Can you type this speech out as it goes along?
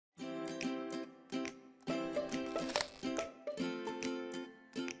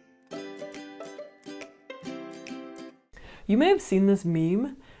You may have seen this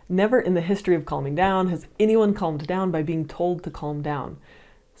meme. Never in the history of calming down has anyone calmed down by being told to calm down.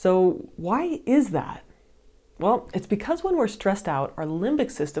 So why is that? Well, it's because when we're stressed out, our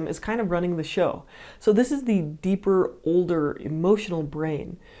limbic system is kind of running the show. So this is the deeper, older, emotional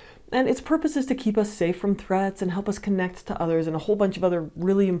brain. And its purpose is to keep us safe from threats and help us connect to others and a whole bunch of other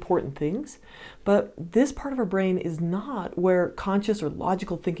really important things. But this part of our brain is not where conscious or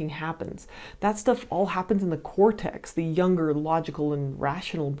logical thinking happens. That stuff all happens in the cortex, the younger, logical, and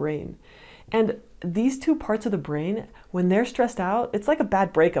rational brain. And these two parts of the brain, when they're stressed out, it's like a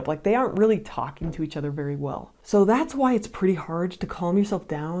bad breakup. Like they aren't really talking to each other very well. So that's why it's pretty hard to calm yourself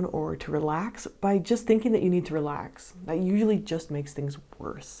down or to relax by just thinking that you need to relax. That usually just makes things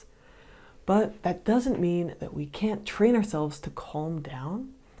worse. But that doesn't mean that we can't train ourselves to calm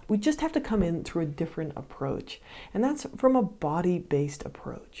down. We just have to come in through a different approach, and that's from a body-based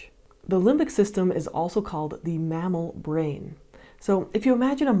approach. The limbic system is also called the mammal brain. So if you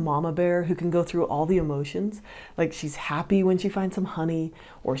imagine a mama bear who can go through all the emotions, like she's happy when she finds some honey,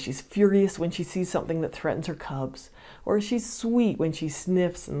 or she's furious when she sees something that threatens her cubs, or she's sweet when she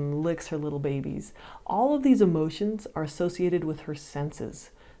sniffs and licks her little babies. All of these emotions are associated with her senses: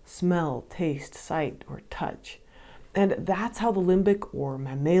 smell, taste, sight, or touch. And that's how the limbic or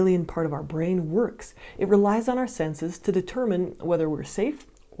mammalian part of our brain works. It relies on our senses to determine whether we're safe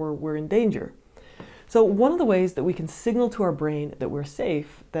or we're in danger. So one of the ways that we can signal to our brain that we're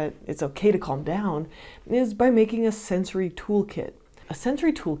safe, that it's okay to calm down, is by making a sensory toolkit. A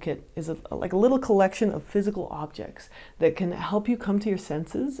sensory toolkit is like a little collection of physical objects that can help you come to your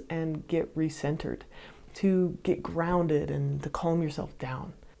senses and get recentered, to get grounded and to calm yourself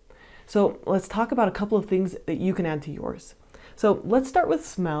down. So let's talk about a couple of things that you can add to yours. So let's start with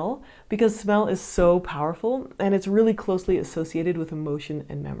smell, because smell is so powerful and it's really closely associated with emotion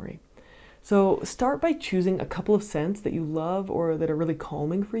and memory. So start by choosing a couple of scents that you love or that are really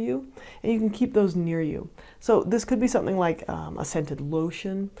calming for you, and you can keep those near you. So this could be something like a scented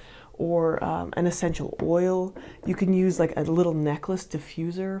lotion or an essential oil. You can use like a little necklace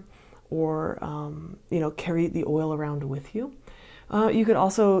diffuser, or carry the oil around with you. You could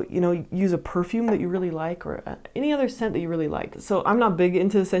also, use a perfume that you really like, or any other scent that you really like. So I'm not big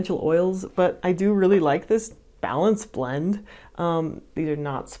into essential oils, but I do really like this Balance blend. These are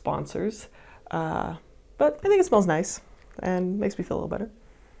not sponsors, but I think it smells nice and makes me feel a little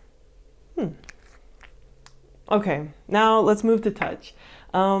better. Okay, now let's move to touch.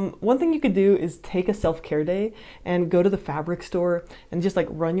 One thing you could do is take a self-care day and go to the fabric store and just like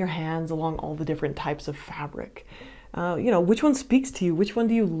run your hands along all the different types of fabric. Which one speaks to you? Which one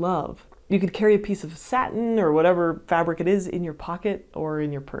do you love? You could carry a piece of satin or whatever fabric it is in your pocket or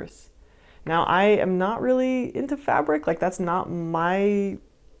in your purse. Now, I am not really into fabric, like that's not my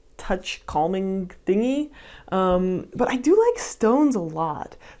touch calming thingy, but I do like stones a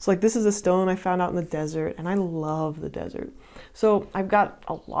lot. So like this is a stone I found out in the desert, and I love the desert. So I've got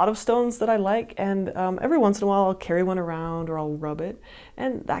a lot of stones that I like, and every once in a while I'll carry one around or I'll rub it,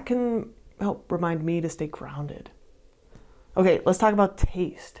 and that can help remind me to stay grounded. Okay, let's talk about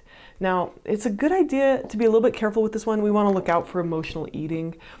taste. Now, it's a good idea to be a little bit careful with this one. We want to look out for emotional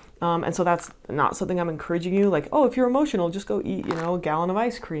eating. And so that's not something I'm encouraging you, like, oh, if you're emotional, just go eat, a gallon of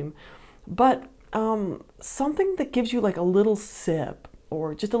ice cream. But something that gives you like a little sip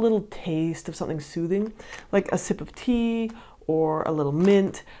or just a little taste of something soothing, like a sip of tea or a little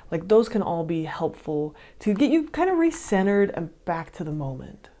mint, like those can all be helpful to get you kind of recentered and back to the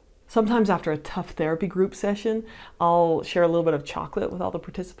moment. Sometimes after a tough therapy group session, I'll share a little bit of chocolate with all the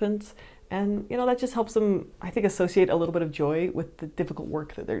participants. And, that just helps them, I think, associate a little bit of joy with the difficult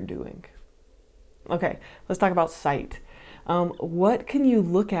work that they're doing. Okay, let's talk about sight. What can you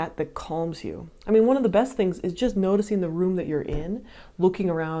look at that calms you? I mean, one of the best things is just noticing the room that you're in, looking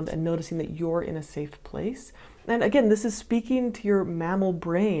around and noticing that you're in a safe place. And again, this is speaking to your mammal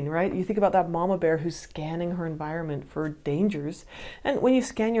brain, right? You think about that mama bear who's scanning her environment for dangers. And when you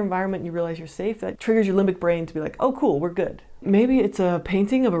scan your environment and you realize you're safe, that triggers your limbic brain to be like, oh, cool, we're good. Maybe it's a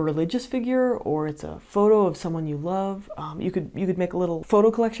painting of a religious figure, or it's a photo of someone you love. You could make a little photo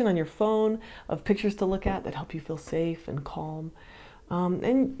collection on your phone of pictures to look at that help you feel safe and calm.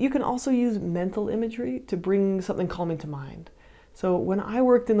 And you can also use mental imagery to bring something calming to mind. So when I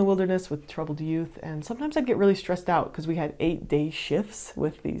worked in the wilderness with troubled youth, and sometimes I'd get really stressed out because we had 8-day shifts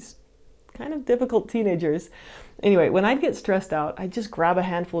with these kind of difficult teenagers. Anyway, when I'd get stressed out, I'd just grab a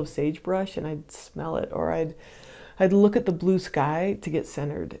handful of sagebrush and I'd smell it, or I'd look at the blue sky to get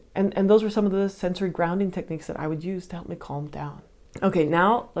centered. And those were some of the sensory grounding techniques that I would use to help me calm down. Okay,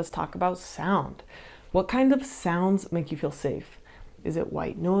 now let's talk about sound. What kind of sounds make you feel safe? Is it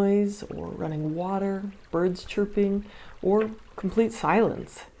white noise, or running water, birds chirping, or complete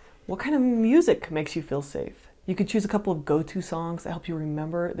silence? What kind of music makes you feel safe? You could choose a couple of go-to songs that help you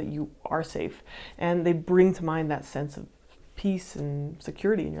remember that you are safe, and they bring to mind that sense of peace and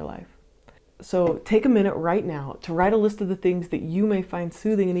security in your life. So take a minute right now to write a list of the things that you may find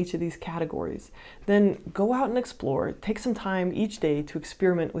soothing in each of these categories. Then go out and explore. Take some time each day to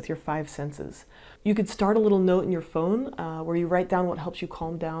experiment with your 5 senses. You could start a little note in your phone where you write down what helps you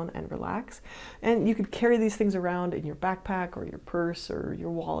calm down and relax. And you could carry these things around in your backpack or your purse or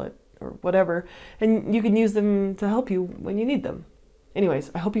your wallet or whatever, and you can use them to help you when you need them.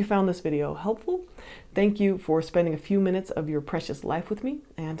 Anyways, I hope you found this video helpful. Thank you for spending a few minutes of your precious life with me,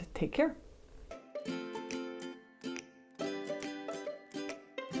 and take care.